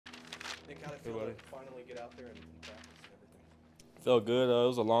Nick, how'd it feel to finally get out there and practice and everything? Felt good. It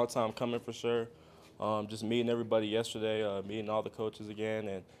was a long time coming for sure. Just meeting everybody yesterday, meeting all the coaches again,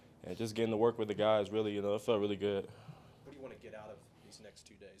 and just getting to work with the guys. Really, it felt really good. What do you want to get out of these next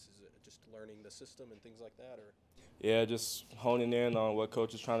 2 days? Is it just learning the system and things like that, or? Yeah, just honing in on what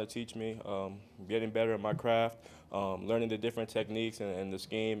coach is trying to teach me, getting better at my craft, learning the different techniques and the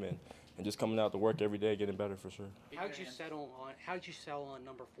scheme, and just coming out to work every day, getting better for sure. How'd you sell on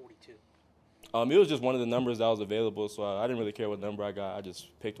number 42? It was just one of the numbers that was available, so I didn't really care what number I got. I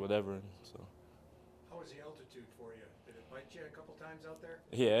just picked whatever. So. How was the altitude for you? Did it bite you a couple times out there?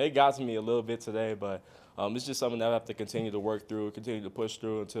 Yeah, it got to me a little bit today, but it's just something that I have to continue to work through, continue to push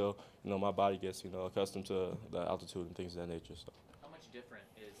through until my body gets accustomed to the altitude and things of that nature. So. How much different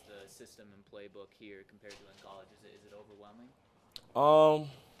is the system and playbook here compared to in college? Is it overwhelming?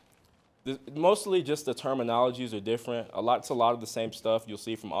 Mostly just the terminologies are different. It's a lot of the same stuff you'll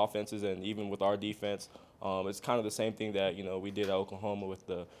see from offenses and even with our defense. It's kind of the same thing that we did at Oklahoma with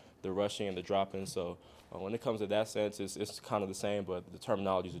the rushing and the dropping. So when it comes to that sense, it's kind of the same, but the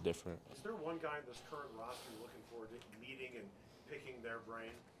terminologies are different. Is there one guy in this current roster you're looking forward to meeting and picking their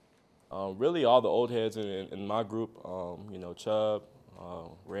brain? Really, all the old heads in my group. Chubb,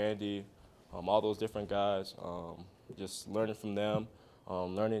 Randy, all those different guys. Just learning from them.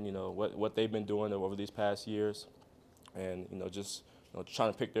 Learning, what they've been doing over these past years, and just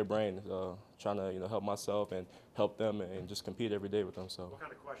trying to pick their brain, trying to help myself and help them, and just compete every day with them. So. What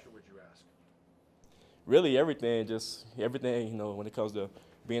kind of question would you ask? Really, everything, just everything. When it comes to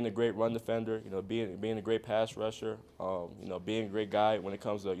being a great run defender, being a great pass rusher, being a great guy when it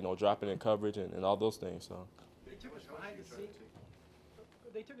comes to dropping in coverage and all those things. So. They took us behind the scenes.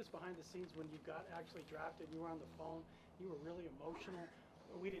 They took us behind the scenes when you got actually drafted. You were on the phone. You were really emotional.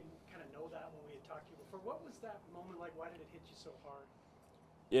 We didn't kind of know that when we had talked to you before. What was that moment like? Why did it hit you so hard?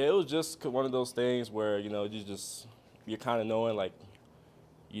 Yeah, it was just one of those things where you're kind of knowing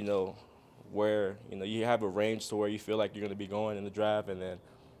where you have a range to where you feel like you're going to be going in the draft, and then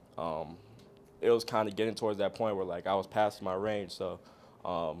it was kind of getting towards that point where I was past my range, so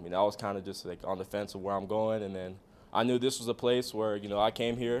I was kind of just on the fence of where I'm going, and then I knew this was a place where, I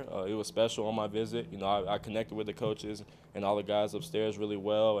came here. It was special on my visit. I connected with the coaches and all the guys upstairs really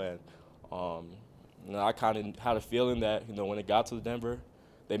well. And, I kind of had a feeling that, when it got to Denver,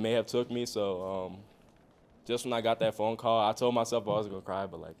 they may have took me. So just when I got that phone call, I told myself I was going to cry,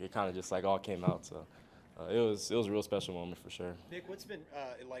 but, it kind of just, all came out. So it was a real special moment for sure. Nick, what's been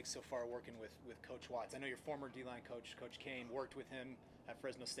it like so far working with Coach Watts? I know your former D-line coach, Coach Kane, worked with him at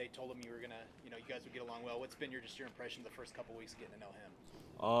Fresno State, told him you were going to, you guys would get along well. What's been your impression of the first couple weeks getting to know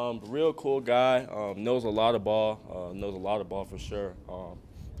him? Real cool guy, knows a lot of ball for sure.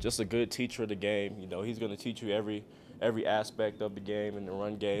 Just a good teacher of the game. He's going to teach you every aspect of the game, in the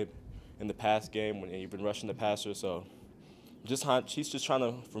run game, in the pass game, when you've been rushing the passer. So he's just trying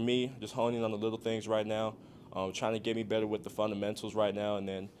to, for me, just honing on the little things right now, trying to get me better with the fundamentals right now, and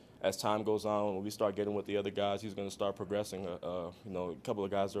then as time goes on, when we start getting with the other guys, he's going to start progressing. A couple of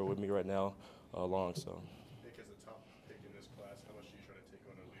guys are with me right now along. So. Nick, as the top pick in this class, how much do you try to take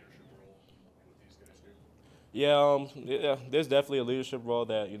on a leadership role with these guys too? Yeah, there's definitely a leadership role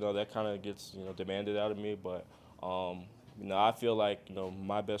that that kind of gets demanded out of me, but I feel like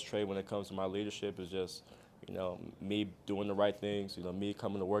my best trait when it comes to my leadership is just me doing the right things, me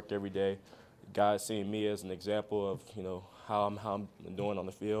coming to work every day, guys seeing me as an example of how I'm doing on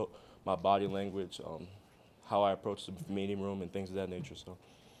the field, my body language, how I approach the meeting room and things of that nature. So.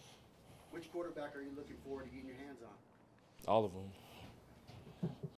 Which quarterback are you looking forward to getting your hands on? All of them.